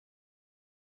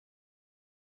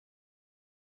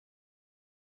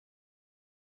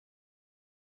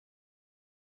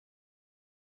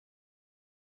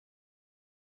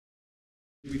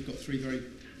We've got three very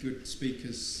good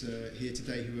speakers here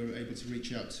today who are able to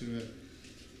reach out to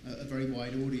a very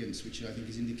wide audience, which I think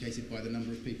is indicated by the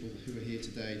number of people who are here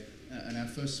today. And our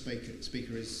first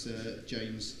speaker is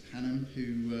James Hannam,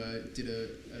 who did a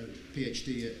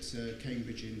PhD at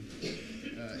Cambridge in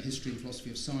history and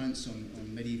philosophy of science on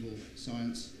medieval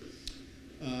science.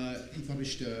 He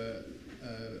published a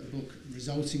book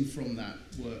resulting from that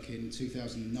work in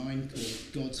 2009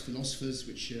 called God's Philosophers,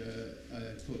 which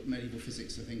put medieval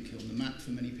physics, I think, on the map for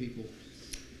many people,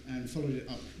 and followed it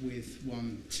up with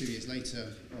one 2 years later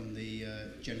on the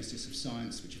Genesis of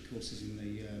Science, which of course is in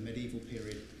the medieval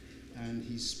period. And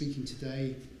he's speaking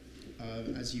today,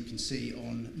 as you can see,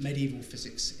 on medieval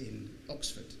physics in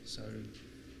Oxford. So,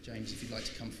 James, if you'd like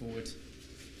to come forward,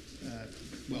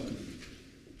 welcome.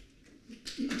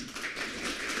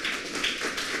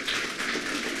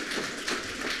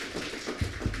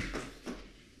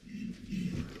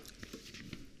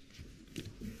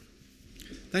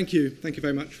 Thank you. Thank you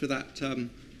very much for that,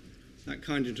 that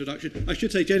kind introduction. I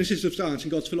should say Genesis of Science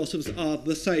and God's Philosophers are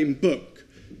the same book.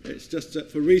 It's just that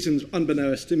for reasons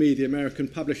unbeknownst to me, the American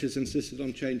publishers insisted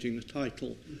on changing the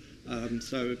title.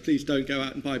 So please don't go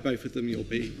out and buy both of them. You'll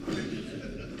be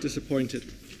disappointed.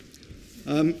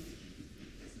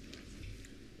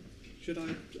 Should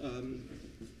I?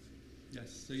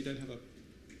 Yes, so you don't have a...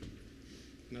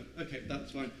 No, okay,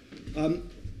 that's fine.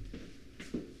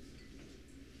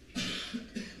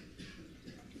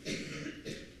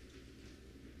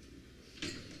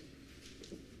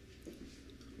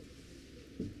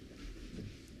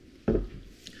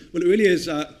 Well, it really is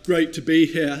great to be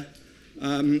here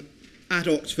at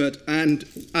Oxford and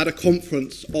at a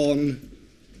conference on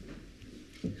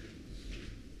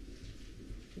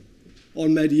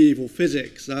medieval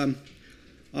physics.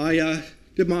 I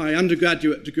did my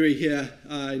undergraduate degree here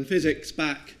in physics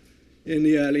back in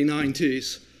the early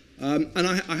 90s. And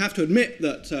I have to admit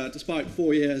that despite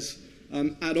 4 years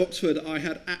at Oxford, I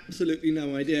had absolutely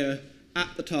no idea at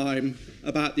the time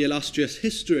about the illustrious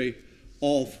history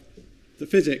of the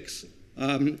physics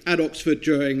at Oxford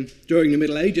during the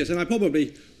Middle Ages, and I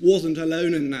probably wasn't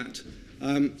alone in that.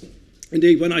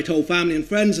 Indeed, when I told family and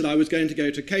friends that I was going to go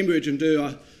to Cambridge and do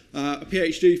a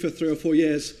PhD for 3 or 4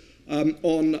 years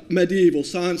on medieval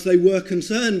science, they were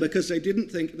concerned because they didn't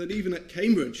think that even at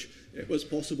Cambridge it was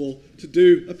possible to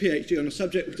do a PhD on a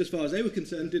subject which, as far as they were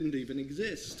concerned, didn't even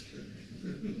exist.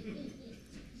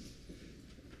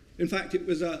 In fact, it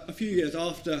was a few years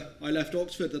after I left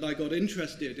Oxford that I got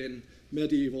interested in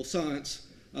medieval science,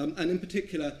 and in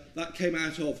particular that came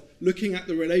out of looking at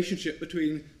the relationship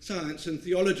between science and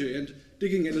theology and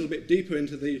digging a little bit deeper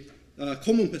into the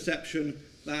common perception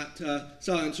that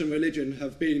science and religion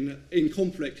have been in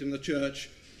conflict in the church,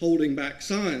 holding back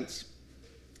science.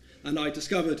 And I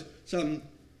discovered some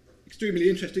extremely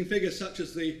interesting figures, such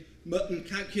as the Merton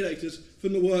calculators,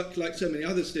 from the work, like so many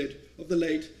others did, of the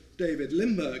late David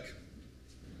Limburg.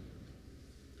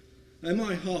 In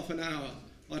my half an hour,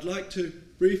 I'd like to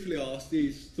briefly ask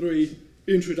these 3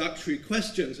 introductory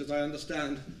questions, as I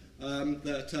understand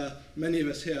that many of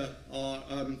us here are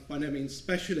by no means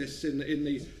specialists in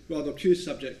the rather obtuse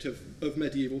subject of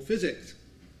medieval physics.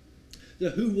 So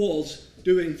who was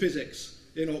doing physics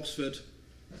in Oxford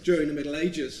during the Middle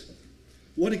Ages?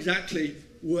 What exactly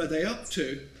were they up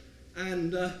to,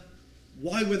 and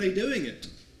why were they doing it?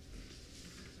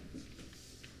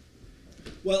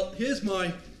 Well, here's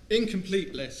my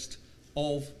incomplete list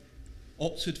of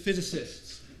Oxford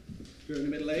physicists during the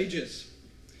Middle Ages.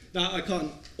 Now, I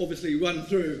can't obviously run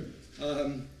through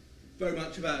very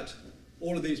much about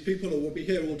all of these people, or we'll be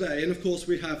here all day. And of course,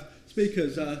 we have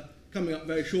speakers coming up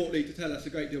very shortly to tell us a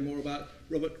great deal more about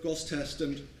Robert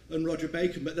Grosseteste and Roger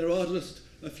Bacon. But there are just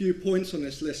a few points on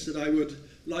this list that I would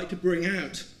like to bring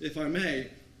out, if I may.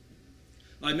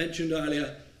 I mentioned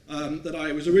earlier that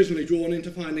I was originally drawn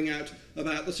into finding out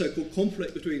about the so-called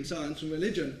conflict between science and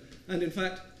religion. And in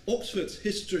fact, Oxford's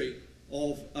history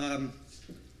of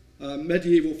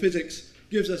medieval physics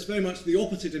gives us very much the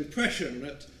opposite impression,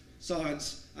 that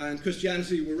science and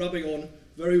Christianity were rubbing on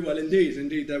very well indeed.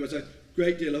 Indeed, there was a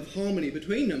great deal of harmony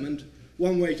between them. And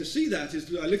one way to see that is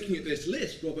by looking at this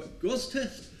list. Robert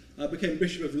Grosseteste became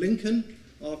Bishop of Lincoln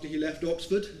after he left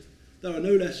Oxford. There are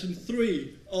no less than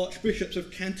 3 Archbishops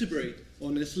of Canterbury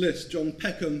on this list: John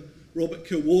Peckham, Robert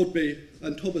Kilwardby,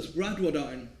 and Thomas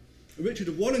Bradwardine. Richard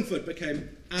of Wallingford became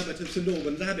Abbot of St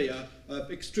Albans Abbey, an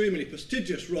extremely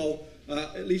prestigious role,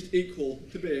 at least equal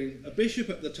to being a bishop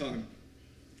at the time.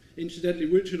 Incidentally,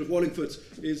 Richard of Wallingford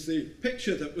is the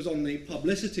picture that was on the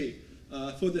publicity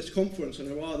for this conference,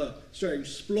 and a rather strange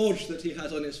splodge that he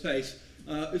has on his face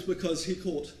is because he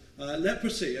caught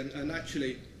leprosy and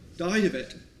actually died of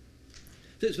it.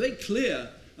 So it's very clear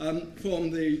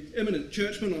from the eminent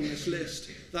churchmen on this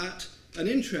list that an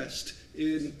interest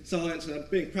in science and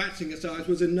practicing science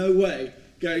was in no way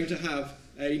going to have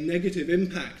a negative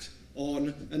impact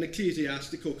on an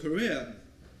ecclesiastical career.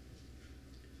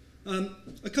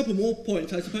 A couple more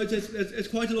points. I suppose there's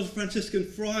quite a lot of Franciscan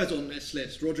friars on this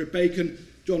list: Roger Bacon,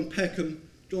 John Peckham,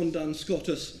 John Duns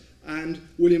Scotus, and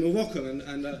William of Ockham,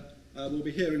 and we'll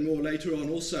be hearing more later on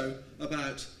also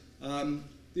about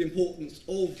the importance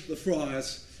of the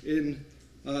friars in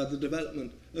the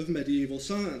development of medieval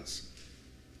science.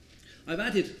 I've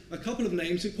added a couple of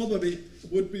names who probably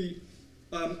would be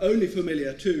only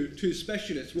familiar to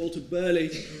specialists. Walter Burley,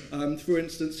 for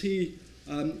instance, he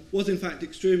was in fact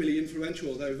extremely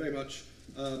influential, though very much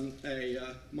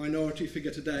a minority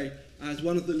figure today, as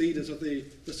one of the leaders of the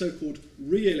so-called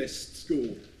realist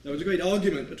school. There was a great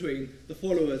argument between the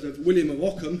followers of William of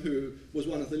Ockham, who was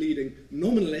one of the leading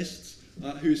nominalists,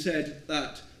 who said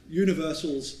that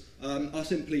universals are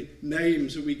simply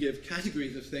names and we give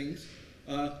categories of things.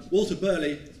 Walter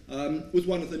Burley was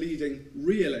one of the leading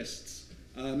realists,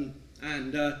 and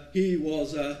he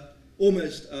was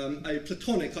almost a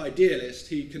Platonic idealist.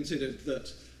 He considered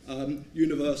that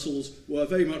universals were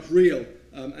very much real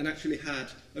and actually had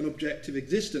an objective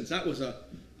existence. That was a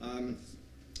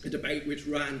debate which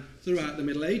ran throughout the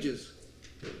Middle Ages.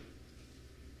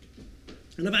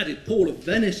 And I've added Paul of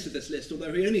Venice to this list,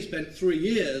 although he only spent 3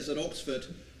 years at Oxford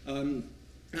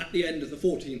at the end of the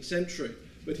 14th century.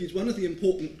 But he's one of the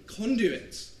important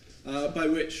conduits by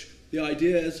which the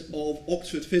ideas of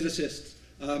Oxford physicists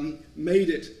made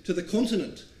it to the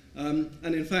continent. And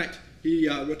in fact, he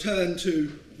returned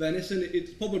to Venice, and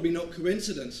it's probably not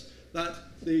coincidence that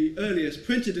the earliest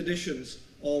printed editions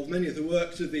of many of the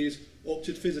works of these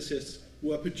Oxford physicists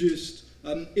were produced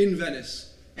in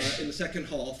Venice in the second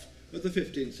half of the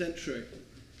 15th century.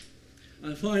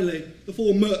 And finally, the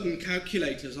 4 Merton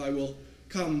calculators. I will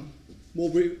come more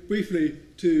briefly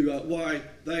to why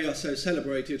they are so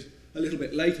celebrated a little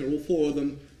bit later. All 4 of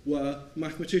them were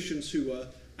mathematicians who were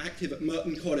active at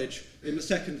Merton College in the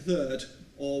second third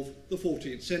of the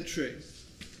 14th century.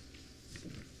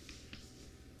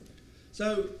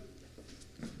 So,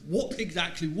 what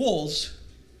exactly was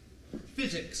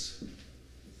physics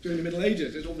during the Middle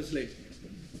Ages? It's obviously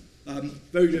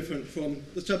very different from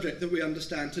the subject that we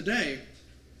understand today.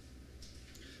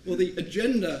 Well, the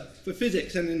agenda for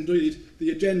physics, and indeed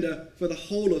the agenda for the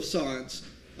whole of science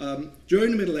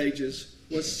during the Middle Ages,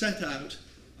 was set out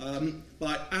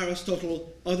by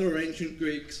Aristotle, other ancient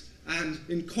Greeks, and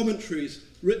in commentaries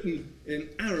written in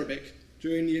Arabic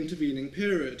during the intervening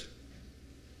period.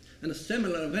 And a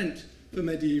similar event for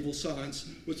medieval science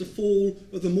was the fall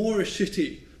of the Moorish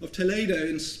city of Toledo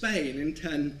in Spain in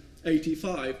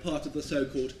 1085, part of the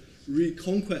so-called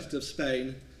reconquest of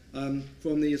Spain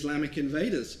from the Islamic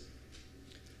invaders.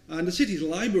 And the city's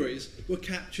libraries were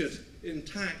captured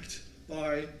intact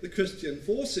by the Christian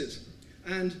forces,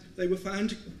 and they were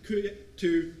found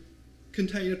to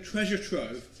contain a treasure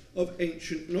trove of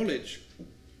ancient knowledge.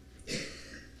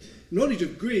 Knowledge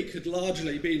of Greek had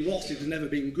largely been lost. It had never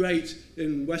been great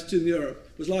in Western Europe.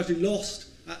 It was largely lost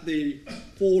at the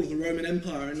fall of the Roman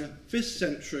Empire in the 5th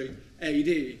century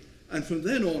AD. And from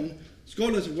then on,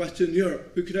 scholars of Western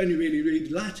Europe who could only really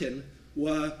read Latin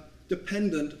were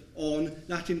dependent on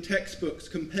Latin textbooks,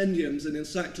 compendiums, and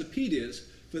encyclopedias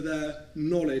for their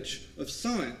knowledge of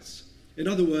science. In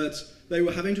other words, they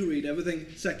were having to read everything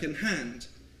second-hand.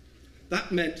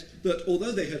 That meant that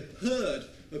although they had heard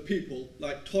of people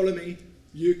like Ptolemy,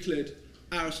 Euclid,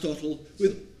 Aristotle,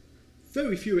 with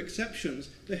very few exceptions,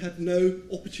 they had no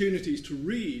opportunities to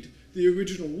read the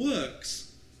original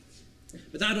works.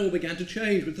 But that all began to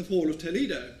change with the fall of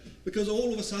Toledo, because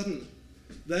all of a sudden,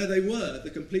 there they were, the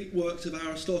complete works of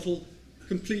Aristotle,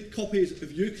 complete copies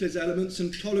of Euclid's Elements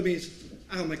and Ptolemy's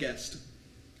Almagest.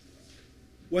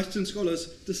 Western scholars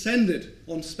descended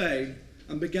on Spain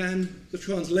and began the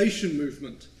translation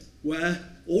movement, where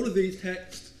all of these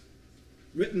texts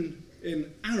written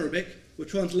in Arabic were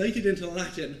translated into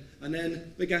Latin and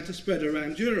then began to spread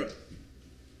around Europe.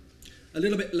 A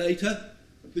little bit later,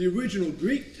 the original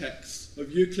Greek texts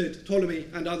of Euclid, Ptolemy,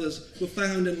 and others were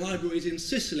found in libraries in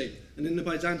Sicily and in the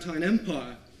Byzantine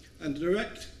Empire, and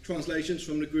direct translations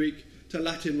from the Greek to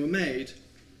Latin were made.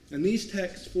 And these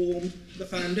texts formed the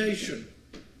foundation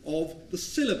of the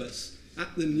syllabus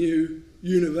at the new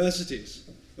universities,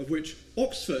 of which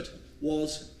Oxford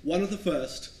was one of the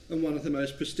first and one of the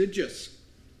most prestigious.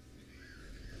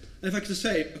 And if I could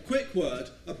say a quick word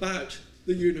about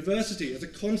the university as a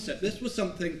concept, this was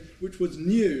something which was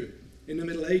new in the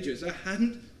Middle Ages. There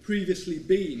hadn't previously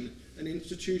been an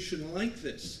institution like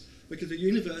this. because a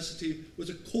university was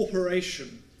a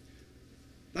corporation.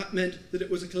 That meant that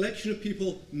it was a collection of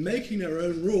people making their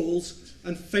own rules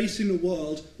and facing the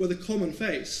world with a common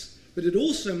face. But it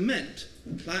also meant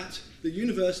that the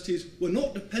universities were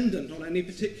not dependent on any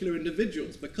particular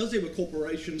individuals. Because they were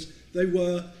corporations, they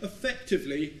were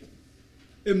effectively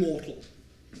immortal.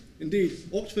 Indeed,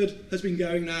 Oxford has been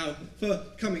going now for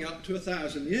coming up to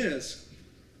 1,000 years.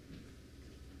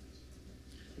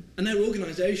 And their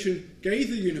organisation gave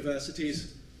the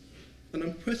universities an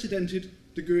unprecedented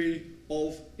degree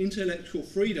of intellectual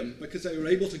freedom because they were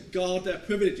able to guard their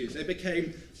privileges. They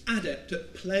became adept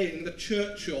at playing the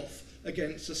church off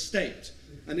against the state.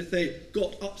 And if they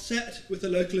got upset with the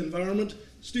local environment,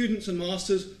 students and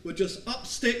masters would just up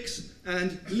sticks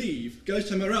and leave, go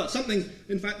somewhere else. Something,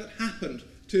 in fact, that happened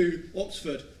to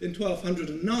Oxford in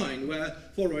 1209, where,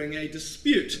 following a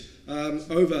dispute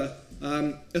over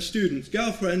a student's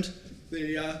girlfriend,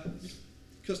 the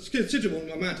considerable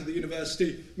amount of the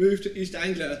university moved to East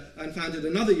Anglia and founded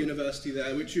another university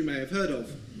there, which you may have heard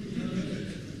of.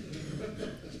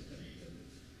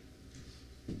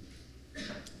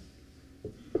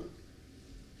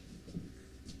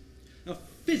 Now,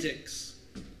 physics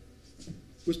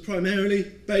was primarily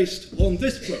based on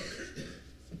this book,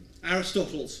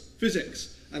 Aristotle's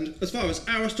Physics. And as far as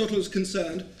Aristotle is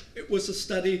concerned, it was a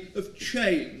study of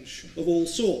change of all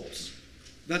sorts.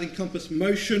 That encompassed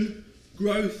motion,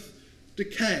 growth,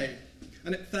 decay,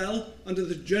 and it fell under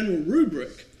the general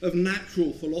rubric of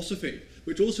natural philosophy,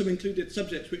 which also included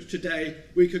subjects which today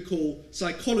we could call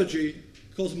psychology,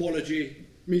 cosmology,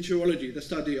 meteorology, the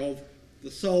study of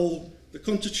the soul, the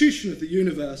constitution of the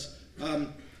universe,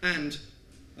 and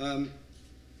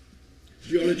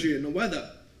geology and the weather.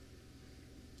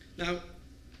 Now,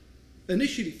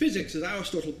 initially, physics, as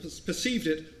Aristotle perceived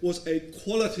it, was a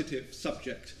qualitative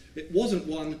subject. It wasn't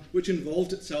one which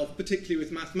involved itself particularly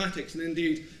with mathematics, and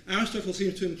indeed, Aristotle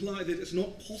seems to imply that it's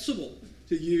not possible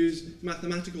to use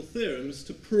mathematical theorems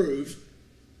to prove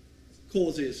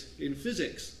causes in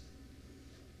physics.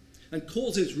 And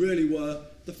causes really were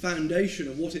the foundation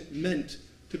of what it meant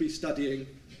to be studying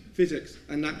physics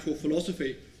and natural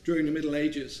philosophy during the Middle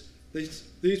Ages.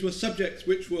 These were subjects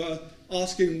which were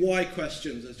asking why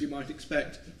questions, as you might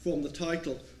expect from the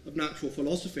title of natural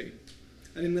philosophy.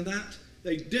 And in that,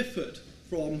 they differed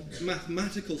from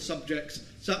mathematical subjects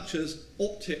such as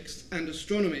optics and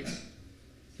astronomy.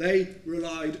 They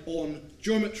relied on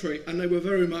geometry, and they were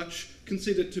very much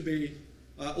considered to be,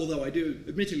 although I do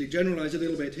admittedly generalise a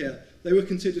little bit here, they were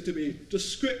considered to be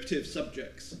descriptive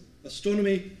subjects.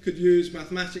 Astronomy could use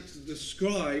mathematics to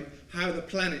describe how the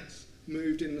planets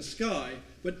moved in the sky,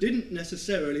 but didn't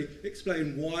necessarily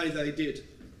explain why they did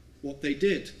what they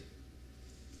did.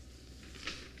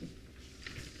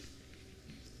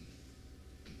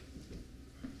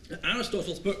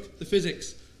 Aristotle's book, The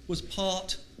Physics, was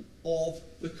part of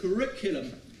the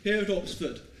curriculum here at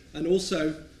Oxford and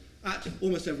also at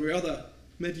almost every other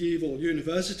medieval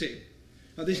university.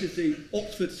 Now, this is the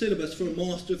Oxford syllabus for a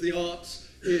Master of the Arts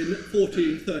in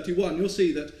 1431. You'll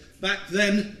see that back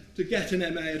then, to get an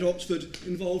MA at Oxford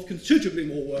involved considerably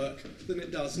more work than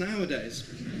it does nowadays.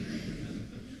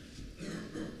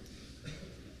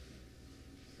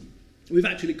 We've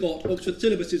actually got Oxford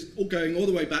syllabuses going all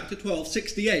the way back to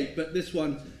 1268, but this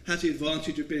one has the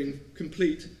advantage of being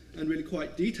complete and really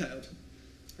quite detailed.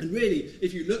 And really,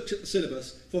 if you looked at the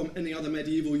syllabus from any other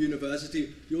medieval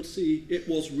university, you'll see it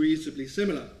was reasonably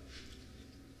similar.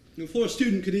 Before a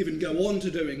student could even go on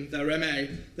to doing their MA,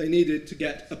 they needed to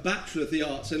get a Bachelor of the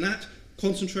Arts, and that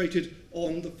concentrated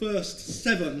on the first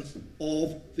three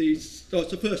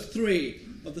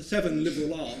of the 7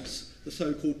 liberal arts, the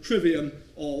so-called trivium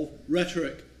of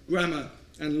rhetoric, grammar,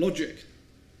 and logic.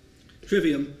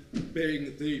 Trivium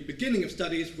being the beginning of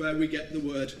studies where we get the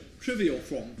word trivial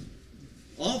from.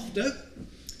 After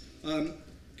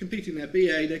completing their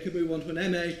BA, they could move on to an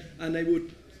MA, and they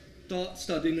would start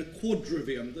studying a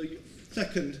quadrivium, the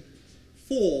second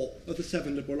 4 of the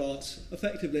 7 liberal arts,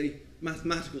 effectively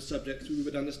mathematical subjects we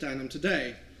would understand them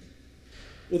today.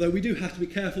 Although we do have to be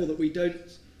careful that we don't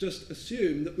just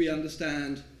assume that we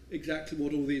understand exactly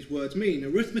what all these words mean.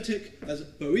 Arithmetic, as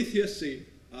Boethius, the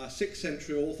 6th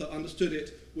century author, understood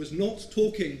it, was not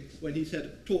talking, when he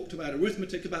talked about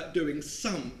arithmetic, about doing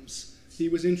sums. He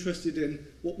was interested in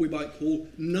what we might call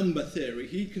number theory.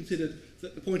 He considered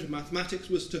that the point of mathematics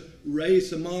was to raise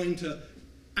the mind to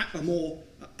a more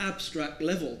abstract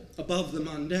level, above the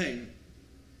mundane.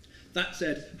 That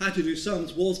said, how to do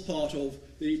sums was part of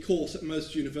the course at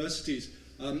most universities,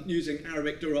 using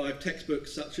Arabic-derived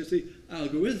textbooks such as the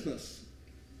Algorithmus.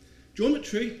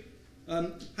 Geometry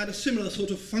had a similar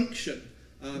sort of function.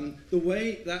 the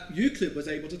way that Euclid was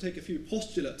able to take a few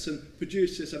postulates and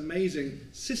produce this amazing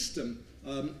system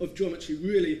of geometry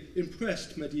really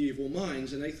impressed medieval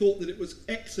minds, and they thought that it was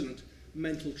excellent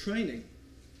mental training.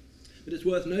 But it's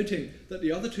worth noting that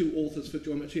the other two authors for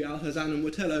geometry, Hannam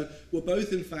and Plato, were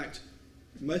both, in fact,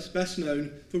 best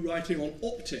known for writing on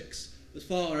optics. As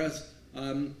far as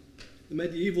the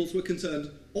medievals were concerned,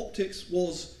 optics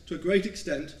was, to a great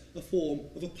extent, a form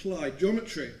of applied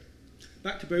geometry.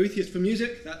 Back to Boethius for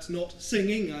music, that's not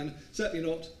singing and certainly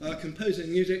not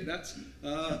composing music, that's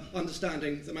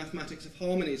understanding the mathematics of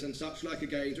harmonies and such like,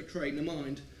 again, to train the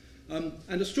mind.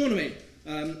 And astronomy,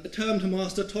 a term to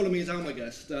master Ptolemy's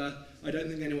Almagest. I don't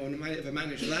think anyone may ever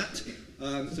managed that.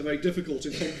 It's a very difficult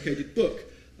and complicated book.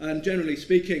 And generally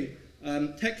speaking,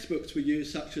 textbooks were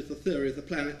used, such as The Theory of the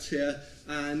Planets here,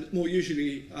 and more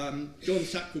usually John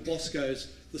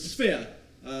Sackville-Bosco's The Sphere.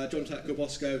 John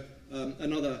Sackville-Bosco,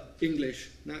 another English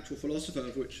natural philosopher,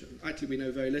 of which actually we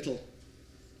know very little.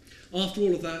 After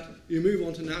all of that, you move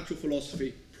on to natural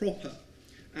philosophy proper.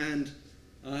 And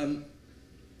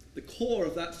the core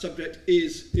of that subject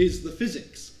is the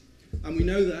physics. And we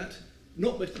know that,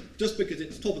 not just because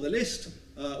it's top of the list,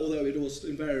 although it also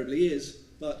invariably is,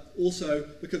 but also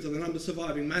because of the number of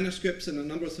surviving manuscripts and the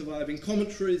number of surviving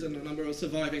commentaries and the number of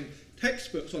surviving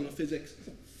textbooks on the physics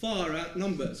far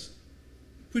outnumbers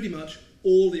pretty much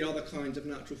all the other kinds of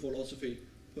natural philosophy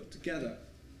put together.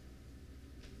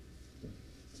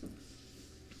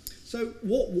 So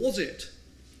what was it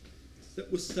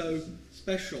that was so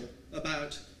special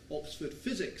about Oxford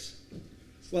physics?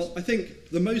 Well, I think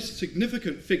the most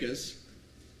significant figures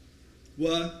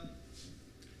were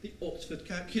the Oxford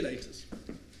calculators,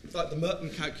 like the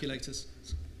Merton calculators.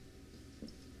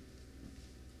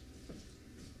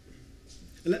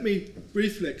 And let me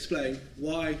briefly explain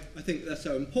why I think they're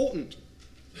so important.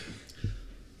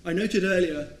 I noted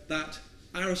earlier that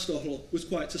Aristotle was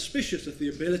quite suspicious of the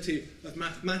ability of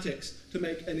mathematics to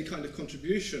make any kind of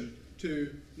contribution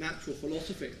to natural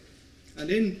philosophy.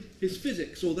 And in his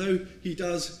physics, although he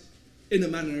does, in a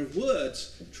manner of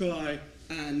words, try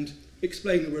and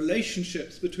explain the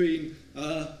relationships between,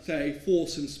 say,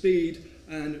 force and speed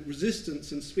and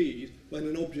resistance and speed when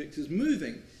an object is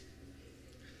moving,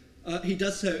 he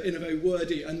does so in a very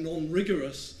wordy and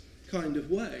non-rigorous kind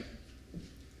of way.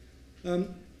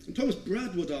 Thomas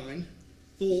Bradwardine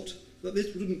thought that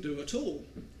this wouldn't do at all.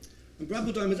 And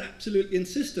Bradwardine was absolutely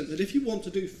insistent that if you want to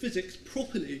do physics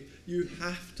properly, you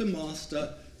have to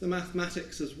master the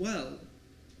mathematics as well.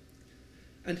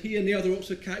 And he and the other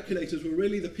Oxford calculators were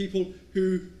really the people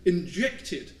who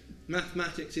injected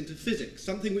mathematics into physics,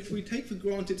 something which we take for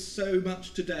granted so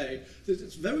much today that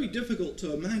it's very difficult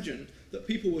to imagine that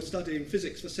people were studying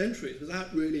physics for centuries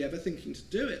without really ever thinking to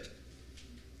do it.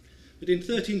 But in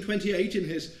 1328, in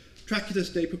his Tractatus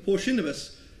de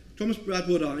Proportionibus, Thomas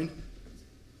Bradwardine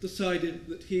decided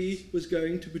that he was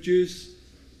going to produce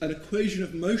an equation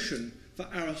of motion for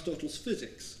Aristotle's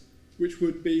physics, which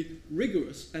would be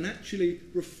rigorous and actually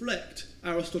reflect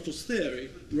Aristotle's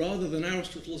theory rather than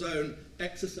Aristotle's own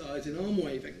exercise in arm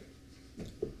waving.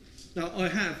 Now, I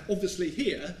have obviously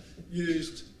here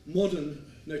used modern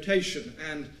notation,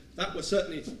 and that was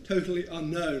certainly totally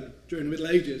unknown during the Middle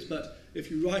Ages, but if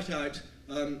you write out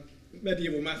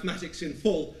medieval mathematics in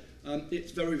full,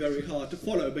 it's very, very hard to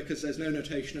follow because there's no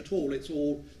notation at all, it's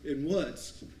all in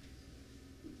words.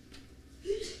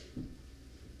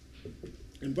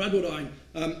 And Bradwardine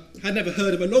had never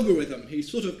heard of a logarithm. He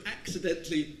sort of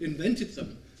accidentally invented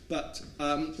them, but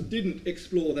didn't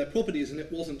explore their properties, and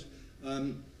it wasn't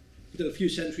until a few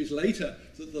centuries later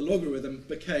that the logarithm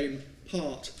became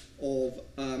part of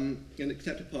an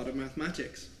accepted part of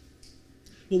mathematics.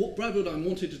 Well, what Bradwardine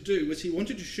wanted to do was he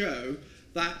wanted to show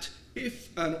that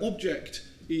if an object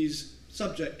is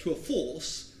subject to a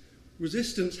force,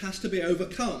 resistance has to be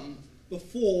overcome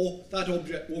before that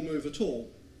object will move at all.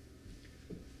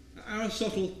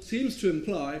 Aristotle seems to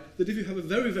imply that if you have a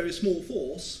very, very small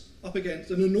force up against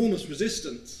an enormous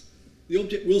resistance, the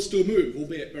object will still move,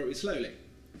 albeit very slowly.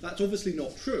 That's obviously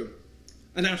not true,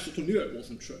 and Aristotle knew it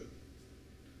wasn't true.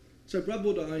 So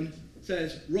Bradwardine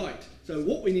says, right, so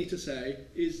what we need to say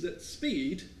is that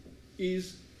speed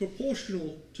is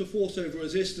proportional to force over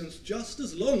resistance just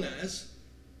as long as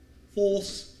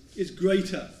force is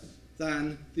greater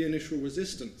than the initial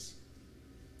resistance.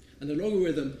 And the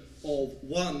logarithm of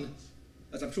 1,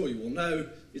 as I'm sure you all know,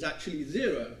 is actually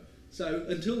 0. So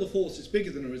until the force is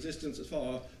bigger than a resistance, as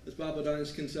far as Bradwardine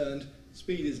is concerned,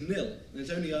 speed is nil. And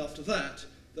it's only after that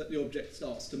that the object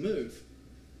starts to move.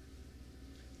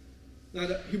 Now,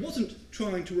 he wasn't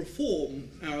trying to reform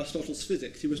Aristotle's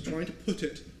physics, he was trying to put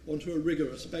it onto a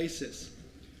rigorous basis.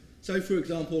 So, for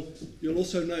example, you'll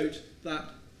also note that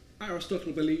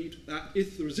Aristotle believed that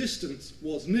if the resistance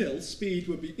was nil, speed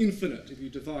would be infinite. If you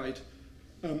divide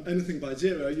anything by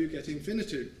 0, you get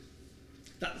infinitude.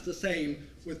 That's the same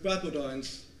with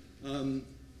Bradwardine's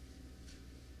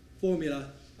formula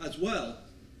as well.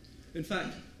 In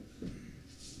fact,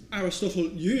 Aristotle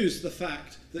used the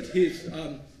fact that his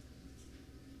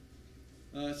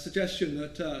suggestion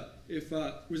that if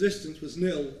resistance was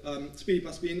nil, speed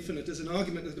must be infinite as an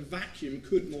argument that a vacuum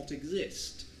could not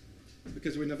exist.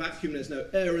 Because in a vacuum there's no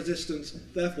air resistance,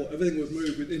 therefore everything would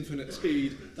move with infinite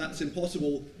speed. That's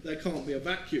impossible, there can't be a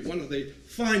vacuum. One of the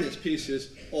finest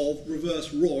pieces of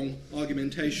reverse wrong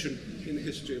argumentation in the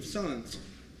history of science.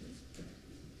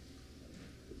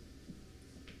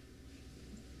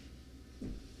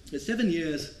 But 7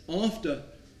 years after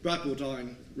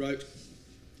Bradwardine wrote,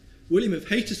 William of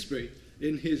Heytesbury,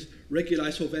 in his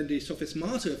Regulae Solvendi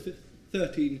Sophismata of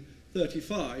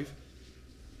 1335,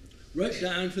 wrote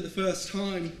down for the first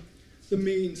time the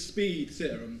mean speed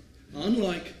theorem.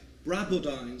 Unlike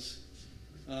Bradwardine's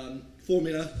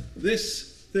formula,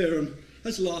 this theorem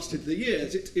has lasted the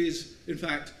years. It is, in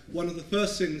fact, one of the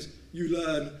first things you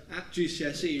learn at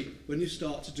GCSE when you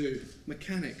start to do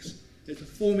mechanics. It's a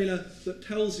formula that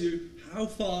tells you how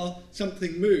far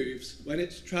something moves when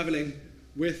it's travelling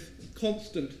with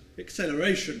constant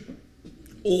acceleration,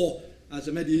 or, as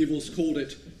the medievals called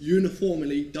it,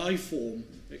 uniformly diform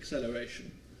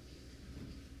acceleration.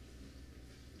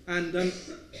 And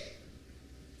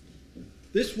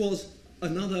this was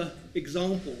another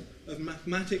example of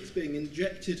mathematics being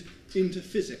injected into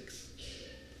physics.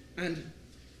 And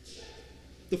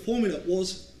the formula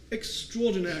was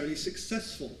extraordinarily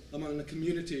successful among the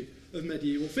community of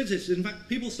medieval physicists. In fact,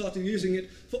 people started using it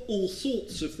for all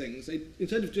sorts of things.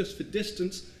 Instead of just for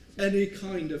distance, any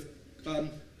kind of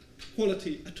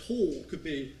quality at all could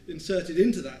be inserted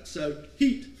into that. So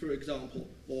heat, for example,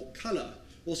 or colour,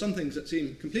 or some things that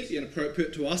seem completely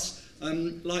inappropriate to us,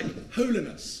 like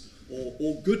holiness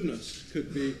or goodness,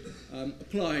 could be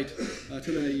applied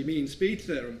to the mean speed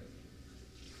theorem.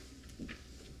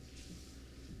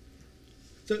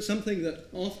 So it's something that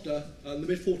after the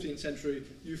mid-14th century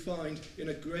you find in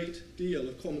a great deal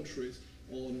of commentaries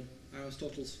on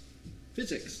Aristotle's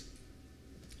physics.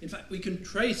 In fact, we can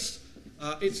trace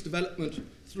its development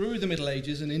through the Middle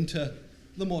Ages and into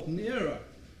the modern era.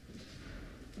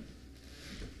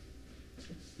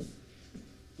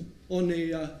 On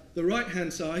the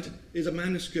right-hand side is a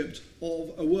manuscript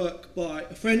of a work by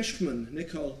a Frenchman,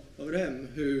 Nicolas Rem,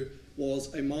 who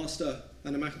was a master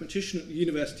and a mathematician at the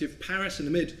University of Paris in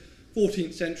the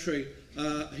mid-14th century.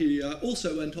 He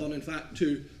also went on, in fact,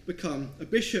 to become a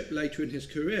bishop later in his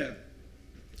career.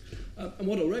 And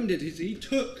what Rem did is he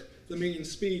took the mean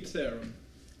speed theorem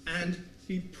and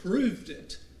he proved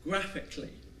it graphically.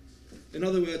 In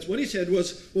other words, what he said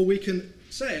was, well, we can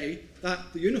say that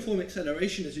the uniform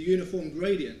acceleration is a uniform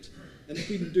gradient, and if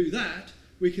we can do that,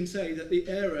 we can say that the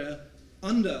area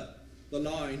under the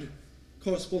line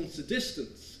corresponds to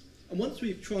distance. And once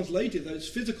we've translated those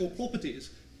physical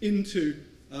properties into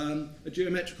a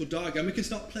geometrical diagram, we can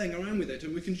start playing around with it,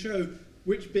 and we can show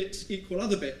which bits equal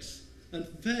other bits. And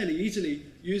fairly easily,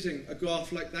 using a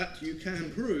graph like that, you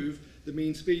can prove the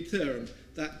mean speed theorem,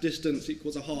 that distance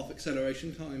equals a half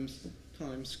acceleration times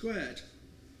squared.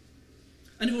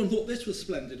 And everyone thought this was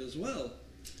splendid as well.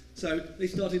 So they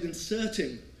started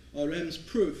inserting Rem's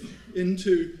proof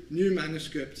into new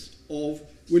manuscripts of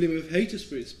William of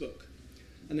Heytesbury's book.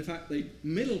 And in fact, the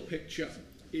middle picture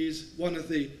is one of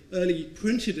the early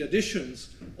printed editions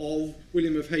of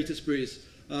William of Heytesbury's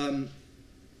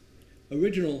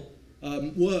original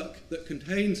work that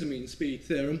contains a mean speed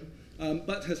theorem,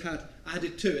 but has had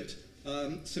added to it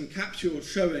some capsules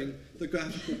showing the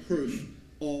graphical proof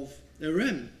of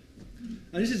Rem.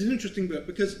 And this is an interesting book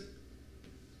because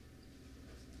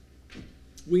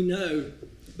we know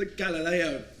that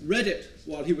Galileo read it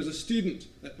while he was a student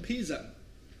at Pisa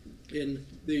in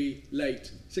the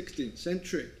late 16th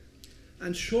century.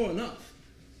 And sure enough,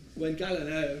 when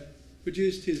Galileo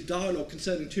produced his dialogue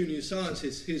concerning two new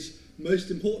sciences, his most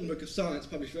important book of science,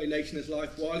 published very late in his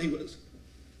life while he was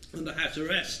under house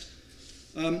arrest,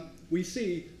 we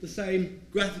see the same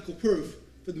graphical proof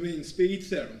for the mean speed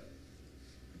theorem.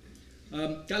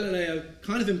 Galileo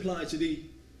kind of implies that he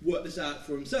worked this out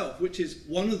for himself, which is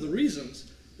one of the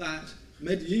reasons that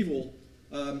medieval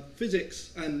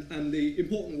physics and the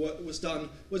important work that was done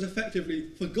was effectively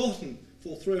forgotten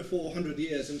for 300 or 400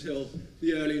 years until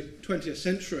the early 20th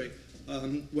century,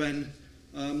 when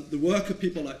the work of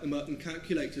people like the Merton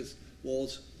calculators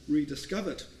was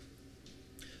rediscovered.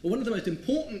 And one of the most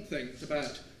important things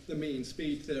about the mean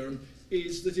speed theorem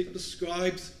is that it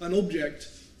describes an object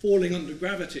falling under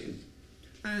gravity.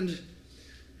 And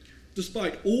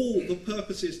despite all the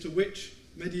purposes to which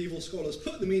medieval scholars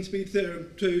put the mean speed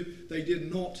theorem to, they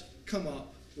did not come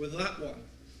up with that one.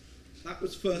 That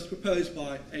was first proposed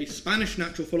by a Spanish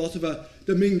natural philosopher,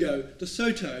 Domingo de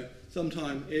Soto,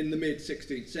 sometime in the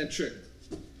mid-16th century.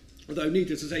 Although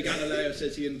needless to say, Galileo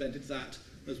says he invented that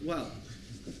as well.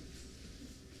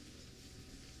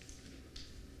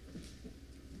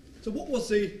 So what was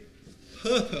the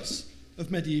purpose of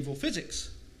medieval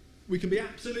physics? We can be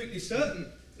absolutely certain,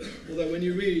 although when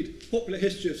you read popular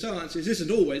history of science, it isn't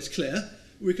always clear,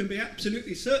 we can be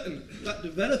absolutely certain that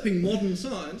developing modern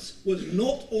science was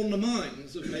not on the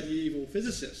minds of medieval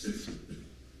physicists.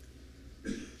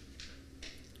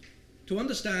 To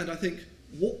understand, I think,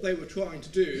 what they were trying to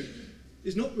do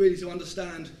is not really to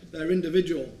understand their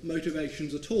individual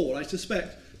motivations at all. I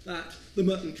suspect that the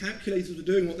Merton calculators were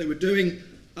doing what they were doing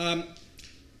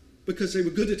because they were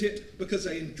good at it, because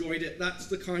they enjoyed it. That's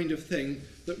the kind of thing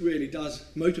that really does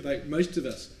motivate most of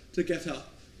us to get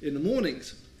up in the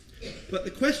mornings. But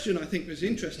the question I think was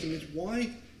interesting is, why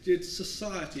did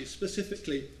society,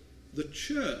 specifically the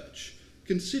church,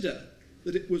 consider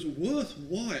that it was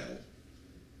worthwhile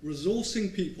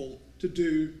resourcing people to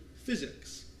do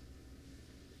physics?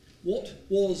 What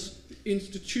was the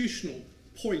institutional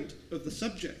point of the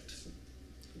subject?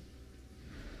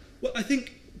 Well, I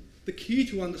think the key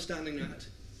to understanding that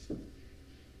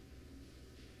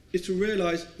is to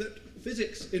realise that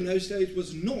physics in those days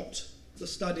was not the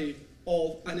study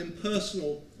of an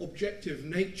impersonal, objective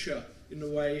nature in the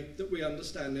way that we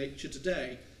understand nature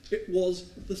today. It was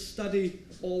the study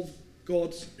of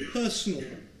God's personal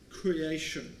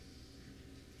creation.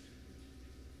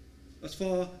 As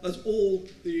far as all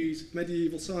these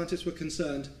medieval scientists were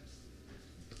concerned,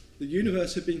 the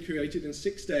universe had been created in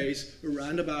 6 days,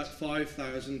 around about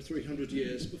 5,300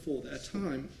 years before their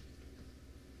time.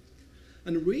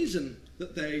 And the reason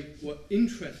that they were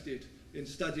interested in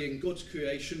studying God's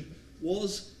creation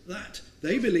was that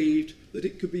they believed that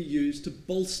it could be used to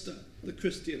bolster the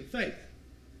Christian faith.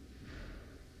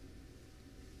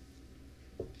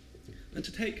 And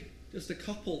to take just a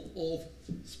couple of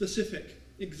specific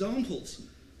examples,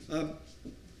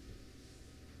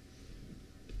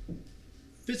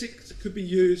 physics could be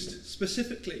used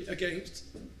specifically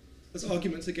as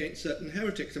arguments against certain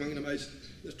heretics. Among the most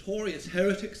notorious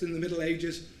heretics in the Middle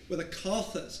Ages were the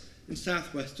Cathars in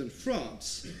southwestern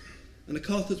France. And the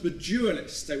Cathars were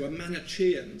dualists, they were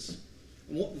Manichaeans.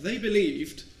 And what they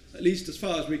believed, at least as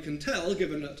far as we can tell,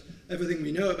 given that everything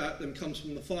we know about them comes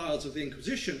from the files of the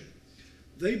Inquisition,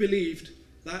 they believed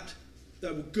that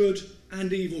there were good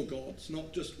and evil gods,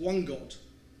 not just one god.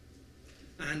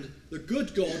 And the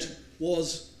good God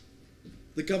was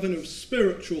the governor of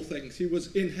spiritual things. He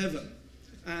was in heaven.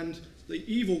 And the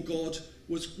evil God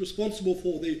was responsible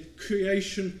for the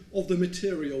creation of the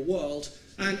material world.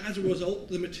 And as a result,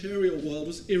 the material world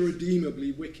was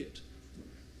irredeemably wicked.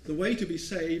 The way to be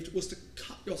saved was to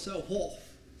cut yourself off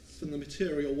from the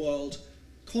material world,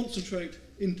 concentrate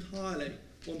entirely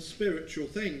on spiritual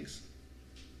things.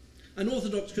 And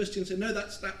Orthodox Christians said, no,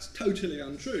 that's totally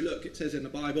untrue. Look, it says in the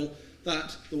Bible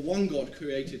that the one God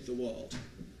created the world.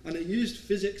 And it used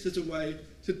physics as a way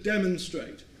to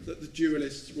demonstrate that the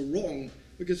dualists were wrong,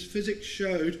 because physics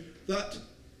showed that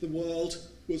the world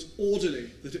was orderly,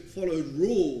 that it followed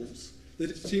rules, that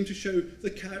it seemed to show the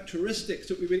characteristics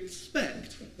that we would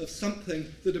expect of something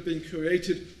that had been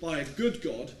created by a good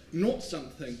God, not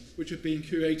something which had been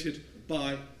created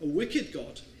by a wicked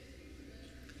God.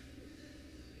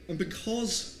 And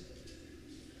because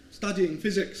studying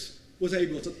physics was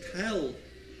able to tell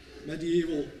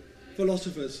medieval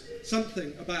philosophers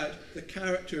something about the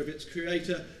character of its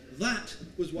creator, that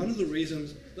was one of the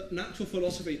reasons that natural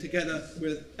philosophy, together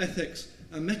with ethics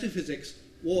and metaphysics,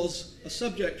 was a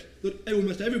subject that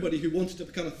almost everybody who wanted to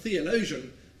become a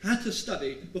theologian had to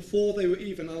study before they were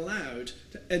even allowed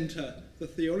to enter the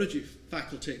theology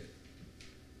faculty.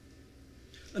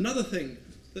 Another thing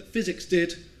that physics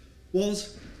did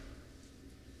was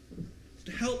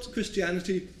to help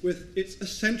Christianity with its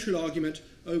essential argument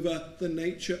over the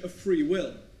nature of free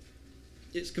will.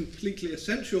 It's completely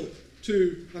essential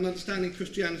to an understanding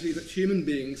Christianity that human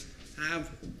beings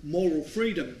have moral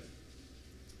freedom.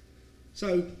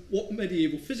 So what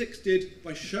medieval physics did,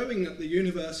 by showing that the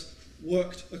universe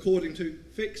worked according to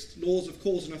fixed laws of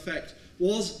cause and effect,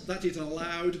 was that it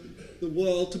allowed the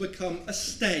world to become a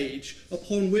stage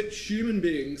upon which human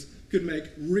beings could make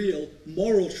real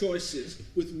moral choices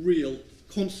with real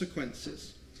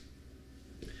consequences.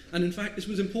 And in fact, this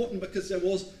was important because there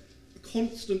was a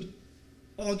constant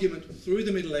argument through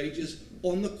the Middle Ages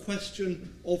on the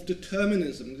question of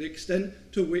determinism, the extent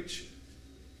to which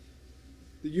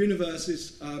the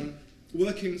universe's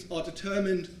workings are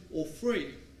determined or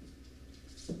free.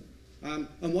 And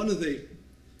one of the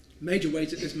major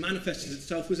ways that this manifested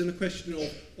itself was in the question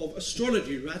of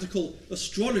astrology. Radical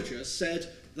astrologers said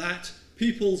that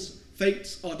people's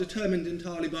fates are determined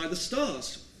entirely by the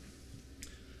stars.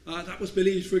 That was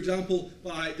believed, for example,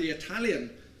 by the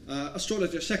Italian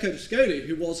astrologer Cecco d'Ascoli,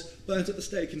 who was burnt at the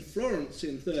stake in Florence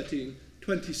in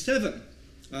 1327,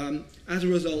 as a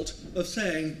result of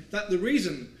saying that the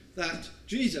reason that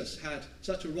Jesus had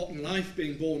such a rotten life,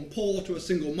 being born poor to a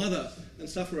single mother and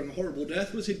suffering a horrible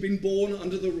death, was he'd been born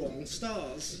under the wrong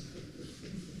stars.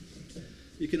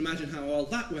 You can imagine how well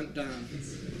that went down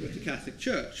with the Catholic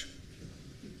Church.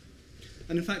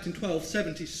 And in fact, in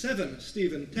 1277,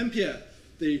 Stephen Tempier,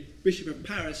 the Bishop of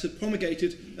Paris, had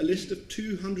promulgated a list of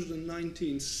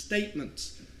 219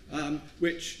 statements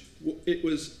which it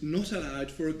was not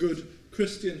allowed for a good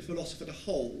Christian philosopher to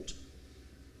hold.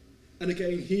 And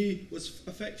again, he was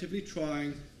effectively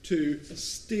trying to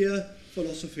steer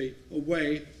philosophy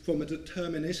away from a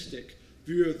deterministic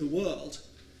view of the world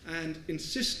and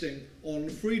insisting on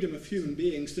the freedom of human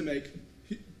beings to make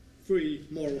free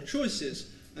moral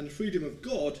choices and the freedom of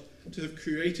God to have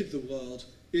created the world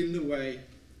in the way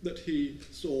that he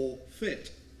saw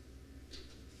fit.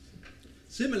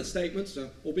 Similar statements,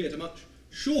 albeit a much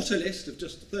shorter list of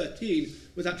just 13,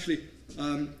 was actually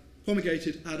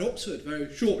promulgated at Oxford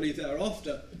very shortly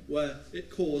thereafter, where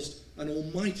it caused an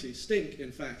almighty stink,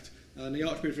 in fact. And the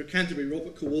Archbishop of Canterbury,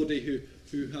 Robert Cawardi, who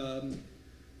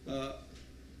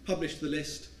published the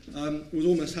list, was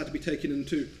almost had to be taken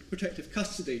into protective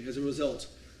custody as a result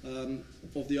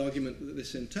of the argument that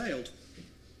this entailed.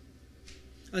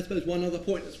 I suppose one other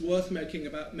point that's worth making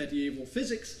about medieval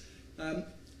physics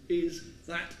is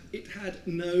that it had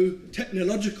no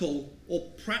technological or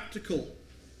practical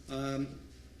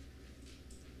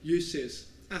uses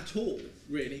at all,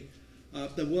 really.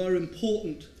 There were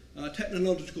important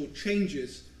technological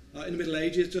changes in the Middle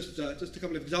Ages. Just a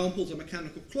couple of examples: a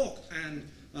mechanical clock and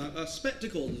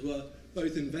spectacles were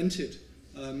both invented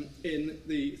in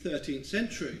the 13th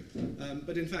century.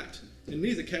 But in fact, in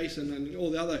neither case, and in all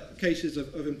the other cases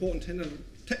of important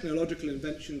technological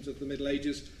inventions of the Middle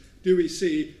Ages, do we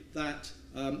see that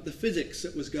the physics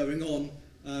that was going on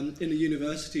in the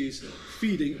universities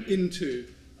feeding into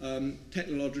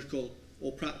technological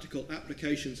or practical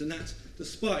applications. And that's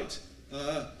despite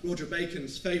Roger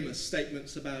Bacon's famous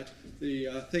statements about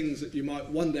the things that you might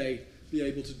one day be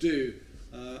able to do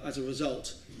as a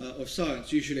result of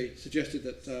science, usually suggested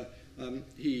that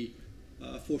he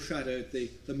foreshadowed the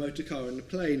motor car and the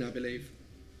plane, I believe.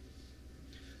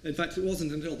 In fact, it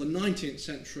wasn't until the 19th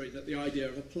century that the idea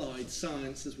of applied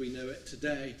science as we know it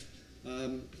today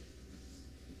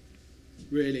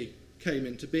really came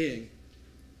into being.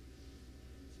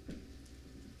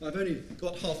 I've only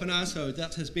got half an hour, so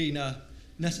that has been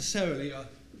necessarily a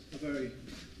very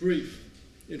brief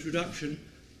introduction,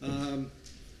 and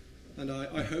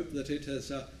I hope that it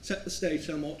has set the stage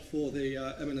somewhat for the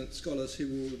eminent scholars who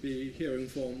we will be hearing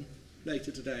from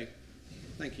later today.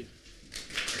 Thank you.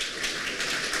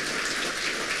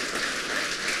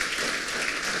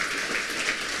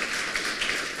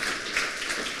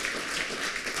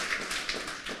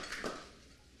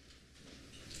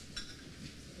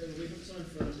 We have time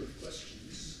for a number of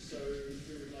questions, so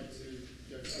who would like to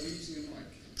go? Are we using a mic?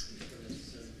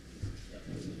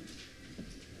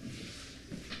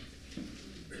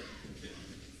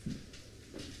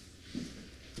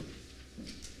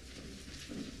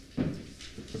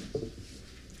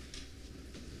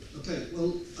 Okay,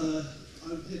 well,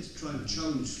 I'm here to try and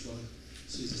challenge what I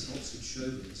see as this Oxford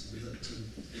chauvinism, that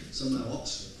somehow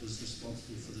Oxford was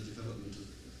responsible for the development of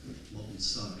modern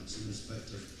science in respect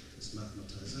of its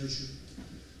mathematisation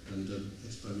and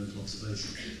experimental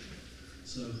observation.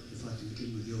 So, if I can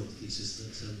begin with your thesis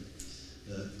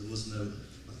that there was no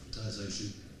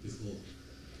mathematisation before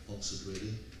Oxford,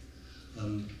 really.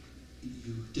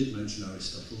 You did mention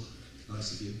Aristotle,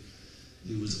 nice of you.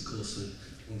 He was, of course,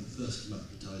 one of the first to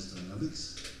mathematise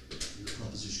dynamics, and the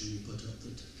proposition you put up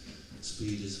that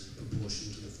speed is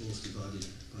proportional to the force divided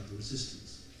by the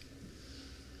resistance.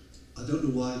 I don't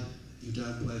know why you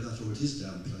downplay that, or it is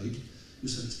downplayed. You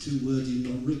said it's too wordy and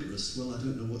non-rigorous. Well, I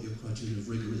don't know what your criterion of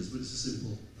rigour is, but it's a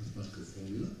simple mathematical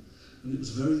formula, and it was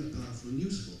very powerful and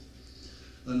useful.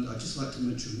 And I'd just like to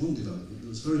mention one development that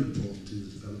was very important in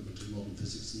the development of modern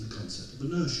physics, and the concept of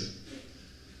inertia.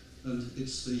 And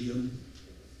it's the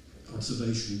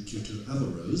observation due to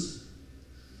Averroes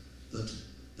that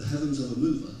the heavens have a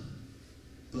mover,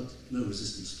 but no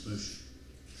resistance to motion,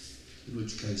 in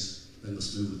which case they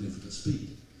must move with infinite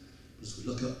speed. But as we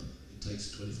look up, it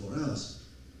takes 24 hours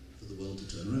for the world to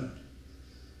turn around.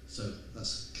 So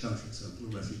that's a counterexample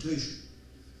of refutation.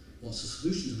 What's the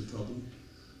solution to the problem?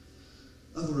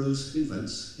 Averroes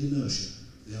invents inertia,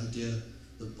 the idea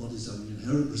that bodies have an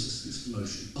inherent resistance to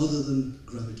motion other than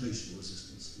gravitational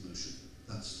resistance to motion.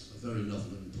 That's a very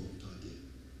novel and important idea.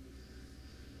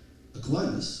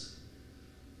 Aquinas,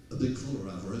 a big follower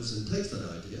of Averroes, then takes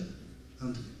that idea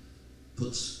and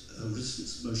puts a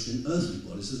resistance to motion in earthly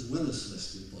bodies as well as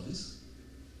celestial bodies.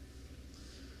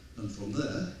 And from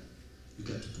there, you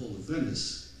get to Paul of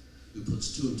Venice, who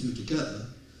puts 2 and 2 together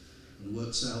and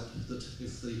works out that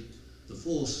if the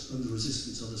force and the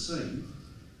resistance are the same,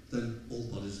 then all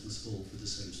bodies must fall with the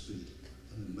same speed.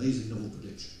 An amazing novel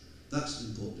prediction. That's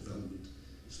an important development.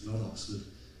 It's not Oxford,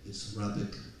 it's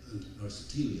Arabic and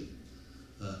Aristotelian.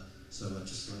 So I'd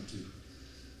just like to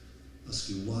ask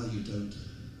you why you don't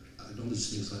acknowledge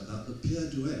things like that. But Pierre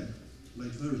Duhem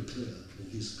made very clear in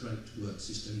his great work,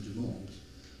 Système du Monde,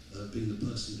 being the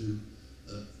person who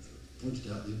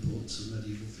pointed out the importance of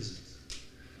medieval physics.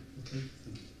 Okay,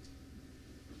 thank you.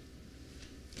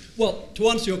 Well, to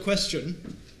answer your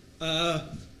question,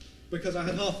 because I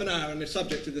had half an hour and the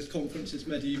subject of this conference is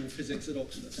medieval physics at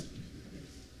Oxford.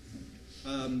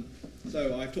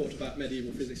 So I've talked about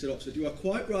medieval physics at Oxford. You are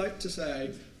quite right to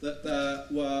say that there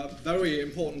were very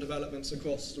important developments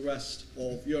across the rest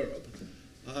of Europe,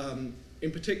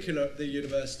 in particular at the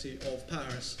University of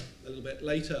Paris a little bit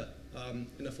later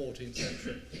in the 14th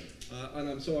century. And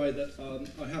I'm sorry that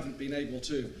I haven't been able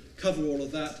to cover all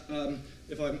of that.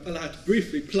 If I'm allowed to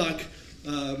briefly plug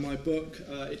my book,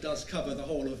 it does cover the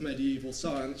whole of medieval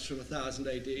science from 1000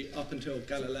 AD up until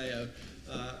Galileo,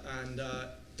 and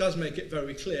does make it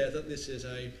very clear that this is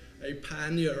a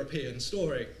pan-European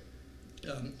story,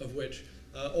 of which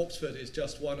Oxford is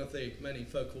just one of the many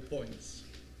focal points.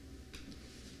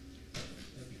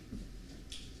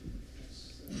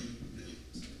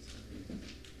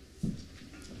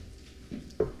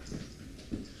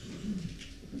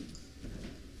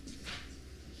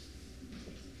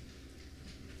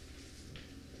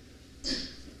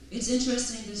 It's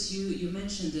interesting that you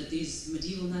mentioned that these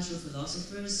medieval natural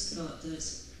philosophers thought that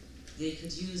they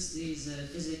could use these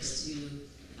physics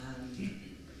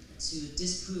to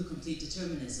disprove complete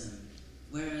determinism,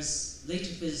 whereas later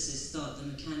physicists thought the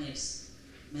mechanics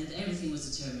meant everything was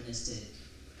deterministic.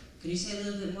 Could you say a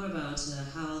little bit more about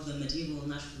how the medieval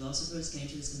natural philosophers came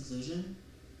to this conclusion?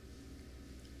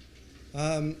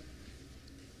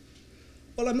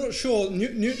 Well, I'm not sure.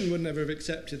 Newton would never have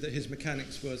accepted that his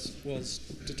mechanics was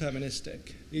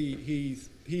deterministic. He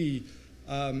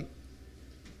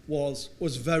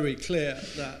was very clear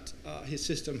that his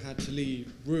system had to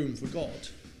leave room for God.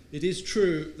 It is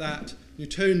true that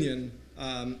Newtonian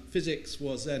physics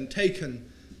was then taken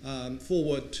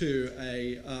forward to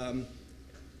a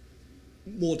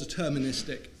more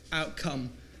deterministic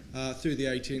outcome through the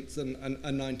 18th and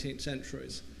 19th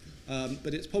centuries.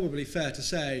 But it's probably fair to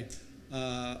say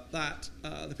that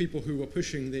the people who were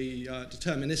pushing the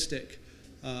deterministic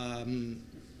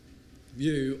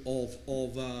view of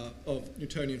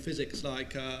Newtonian physics,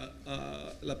 like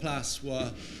Laplace,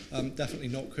 were definitely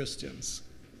not Christians.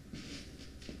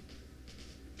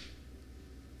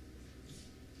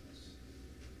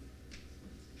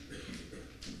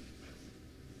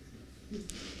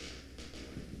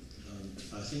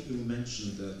 I think you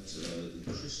mentioned that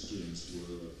the Christians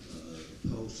were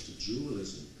opposed to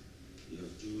dualism.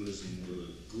 Dualism were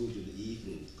good and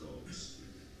evil gods.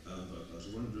 But I was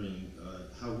wondering,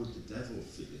 how would the devil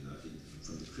fit in that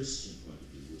from the Christian point of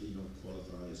view? Would he not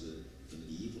qualify as an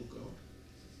evil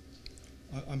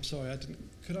god? I'm sorry, I didn't.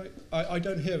 Could I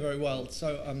don't hear very well. So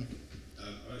I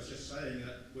was just saying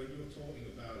that when you were talking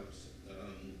about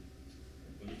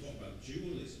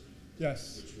dualism,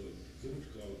 yes, which were good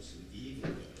gods and evil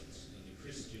gods, and the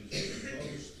Christians were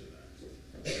opposed to that.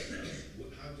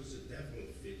 How does the devil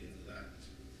fit into that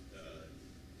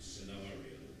scenario?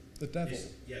 The devil?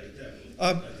 Yeah, the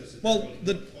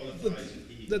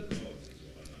devil.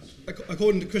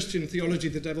 According to Christian theology,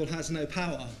 the devil has no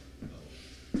power.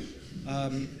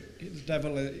 The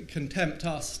devil can tempt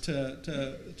us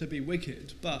to be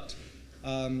wicked, but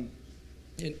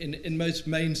in most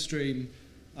mainstream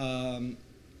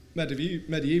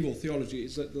medieval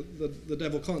theologies, the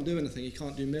devil can't do anything. He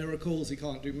can't do miracles, he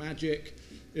can't do magic.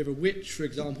 If a witch, for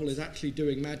example, is actually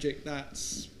doing magic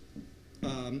that's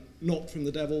not from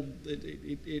the devil,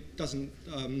 it doesn't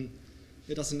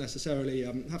necessarily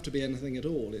have to be anything at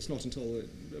all. It's not until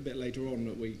a bit later on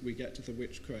that we get to the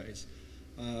witch craze.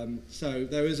 So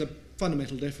there is a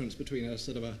fundamental difference between a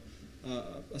sort of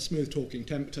a smooth-talking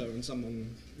tempter and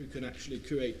someone who can actually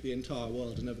create the entire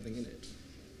world and everything in it.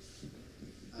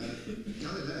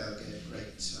 Galileo gave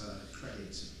great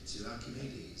credit to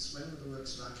Archimedes. When were the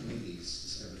works of Archimedes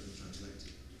discovered and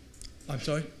translated? I'm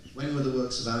sorry? When were the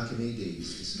works of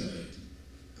Archimedes discovered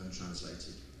and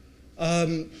translated?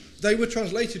 They were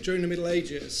translated during the Middle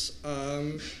Ages,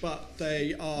 but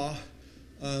they are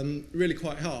really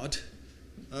quite hard.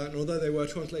 And although they were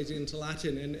translated into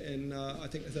Latin in I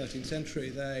think, the 13th century,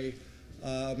 they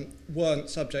weren't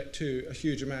subject to a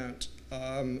huge amount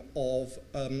of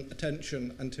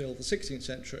attention until the 16th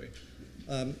century.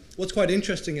 What's quite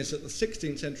interesting is that the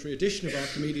 16th century edition of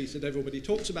Archimedes that everybody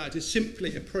talks about is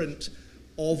simply a print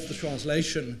of the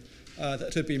translation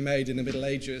that had been made in the Middle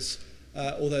Ages,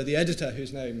 although the editor,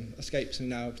 whose name escapes me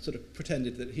now, sort of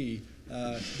pretended that he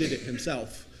did it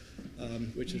himself,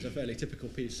 which is a fairly typical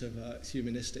piece of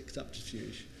humanistic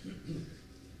subterfuge.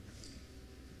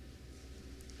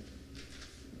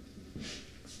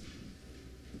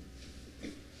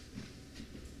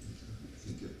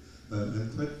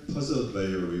 I'm quite puzzled by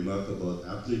your remark about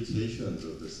applications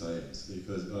of the science,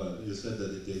 because you said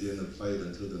that they didn't apply it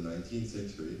until the 19th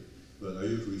century, but are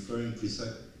you referring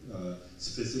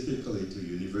specifically to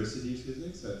university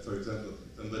physics? For example,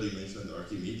 somebody mentioned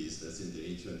Archimedes, that's in the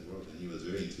ancient world, and he was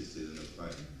very interested in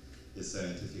applying his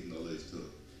scientific knowledge to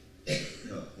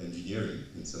engineering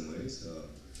in some ways.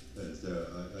 And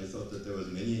I thought that there was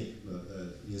many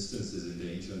instances in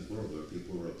the ancient world where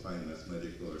people were applying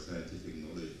mathematical or scientific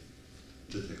knowledge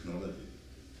to technology.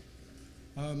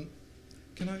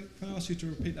 Can I ask you to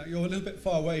repeat that? You're a little bit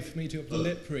far away for me to be able to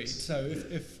lip read, so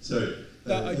if sorry,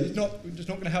 it's not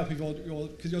going to help if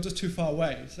because you're just too far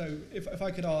away. So if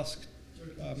I could ask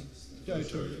Joe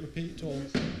to repeat, or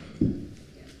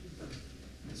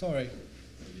sorry.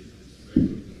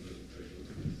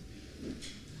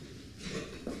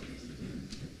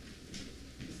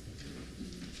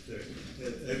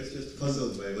 I was just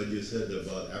puzzled by what you said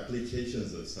about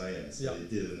applications of science. Yeah. It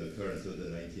didn't occur until the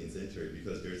 19th century,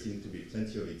 because there seem to be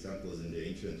plenty of examples in the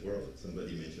ancient world.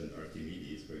 Somebody mentioned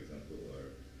Archimedes, for example,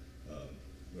 or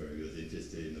where he was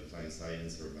interested in applying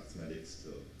science or mathematics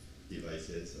to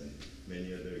devices, and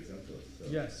many other examples. So,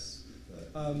 yes.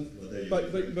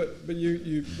 But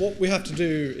you what we have to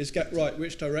do is get right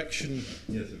which direction,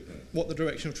 yes, okay. what the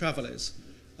direction of travel is.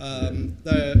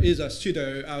 There is a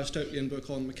pseudo-Aristotelian book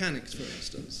on mechanics, for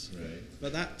instance, Right.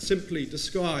 but that simply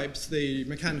describes the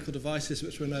mechanical devices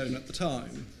which were known at the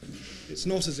time. It's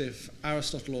not as if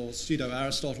Aristotle or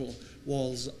pseudo-Aristotle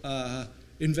was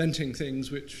inventing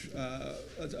things which,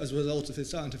 as a result of his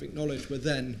scientific knowledge, were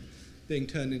then being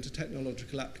turned into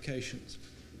technological applications.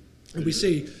 And we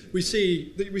see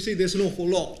this an awful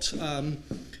lot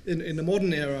in the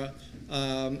modern era.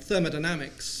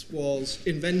 Thermodynamics was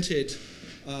invented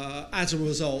as a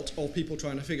result of people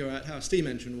trying to figure out how a steam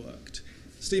engine worked.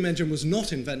 The steam engine was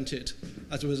not invented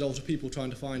as a result of people trying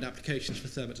to find applications for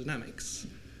thermodynamics.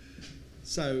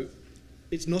 So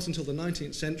it's not until the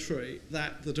 19th century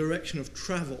that the direction of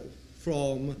travel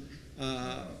from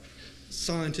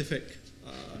scientific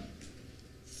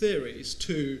theories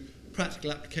to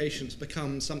practical applications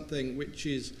becomes something which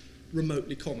is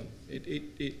remotely common.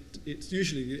 It's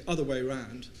usually the other way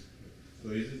around. So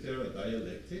isn't there a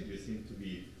dialectic? You seem to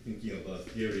be thinking about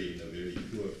theory in a very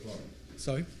pure form.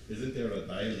 Sorry? Isn't there a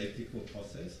dialectical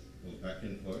process of back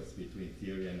and forth between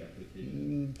theory and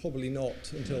application? Probably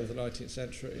not until the 19th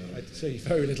century. I see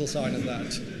very little sign of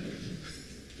that.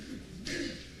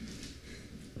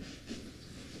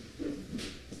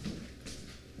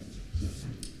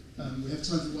 We have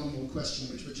time for one more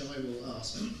question, which I will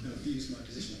ask. I've used my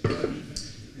position.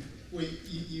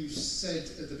 You said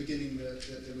at the beginning that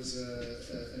there was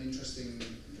an interesting,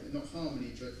 not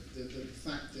harmony, but the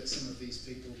fact that some of these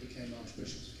people became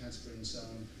archbishops of Canterbury and so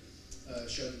on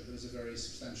showed that there was a very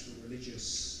substantial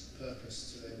religious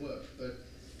purpose to their work. But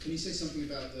can you say something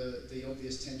about the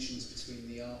obvious tensions between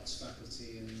the arts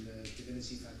faculty and the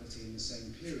divinity faculty in the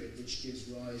same period, which gives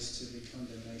rise to the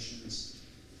condemnations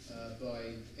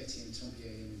by Etienne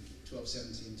Tempier in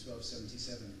 1270 and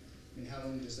 1277? I mean, how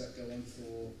long does that go on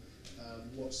for?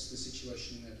 What's the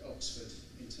situation at Oxford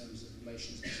in terms of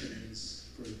relations between these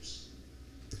groups?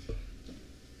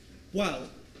 Well,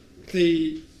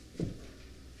 the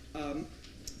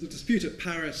dispute at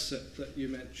Paris that you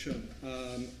mentioned,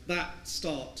 that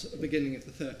starts at the beginning of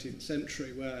the 13th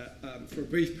century, where for a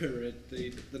brief period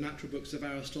the natural books of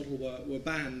Aristotle were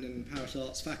banned in Paris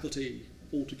Arts faculty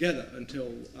altogether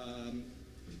until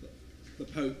the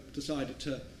Pope decided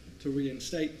to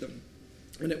reinstate them.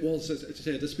 And it was, as I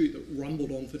say, a dispute that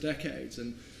rumbled on for decades.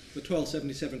 And the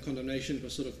 1277 condemnation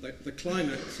was sort of the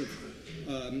climax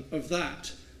of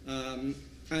that,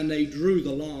 and they drew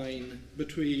the line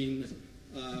between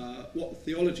what the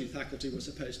theology faculty was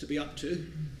supposed to be up to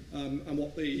and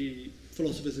what the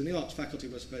philosophers in the arts faculty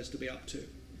were supposed to be up to.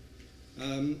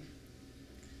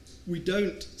 We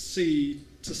don't see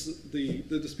the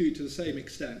dispute to the same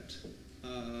extent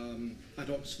at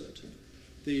Oxford.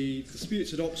 The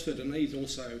disputes at Oxford, and these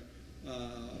also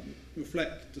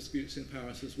reflect disputes in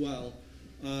Paris as well,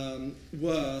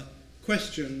 were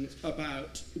questions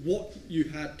about what you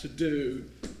had to do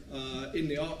in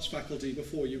the arts faculty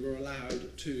before you were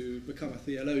allowed to become a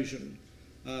theologian.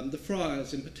 The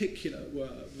friars in particular were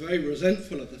very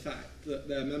resentful of the fact that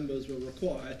their members were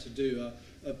required to do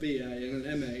a BA and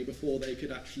an MA before they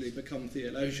could actually become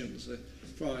theologians. The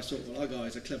friars thought, well, our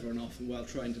guys are clever enough and well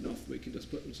trained enough, we can just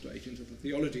put them straight into the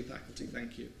theology faculty,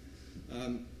 thank you.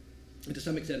 And to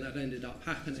some extent that ended up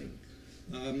happening,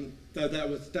 though there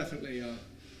was definitely a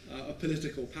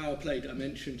political power play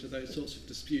dimension to those sorts of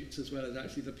disputes as well as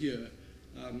actually the pure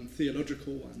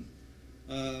theological one.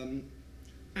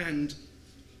 And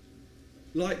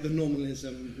like the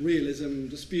nominalism, realism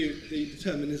dispute, the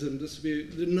determinism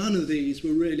dispute, none of these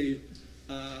were really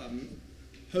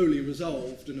wholly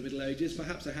resolved in the Middle Ages.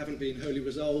 Perhaps they haven't been wholly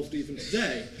resolved even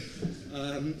today.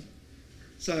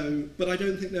 But I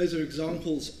don't think those are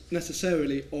examples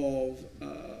necessarily of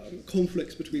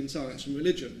conflicts between science and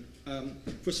religion.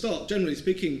 For a start, generally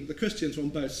speaking, the Christians were on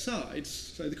both sides,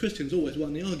 so the Christians always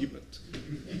won the argument.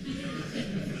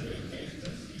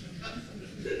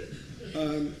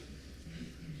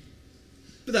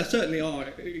 But there certainly are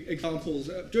examples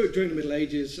during the Middle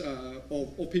Ages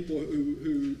of people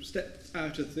who stepped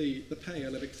out of the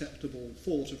pale of acceptable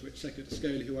thought, of which Secular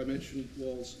Ascoli, who I mentioned,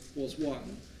 was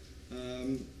one.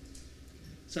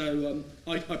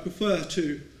 I prefer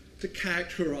to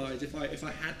characterise, if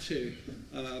I had to,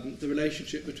 the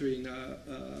relationship between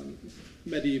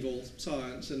medieval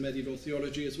science and medieval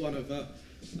theology as one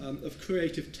of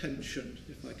creative tension,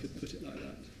 if I could put it like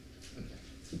that.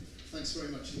 Okay. Thanks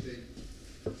very much indeed.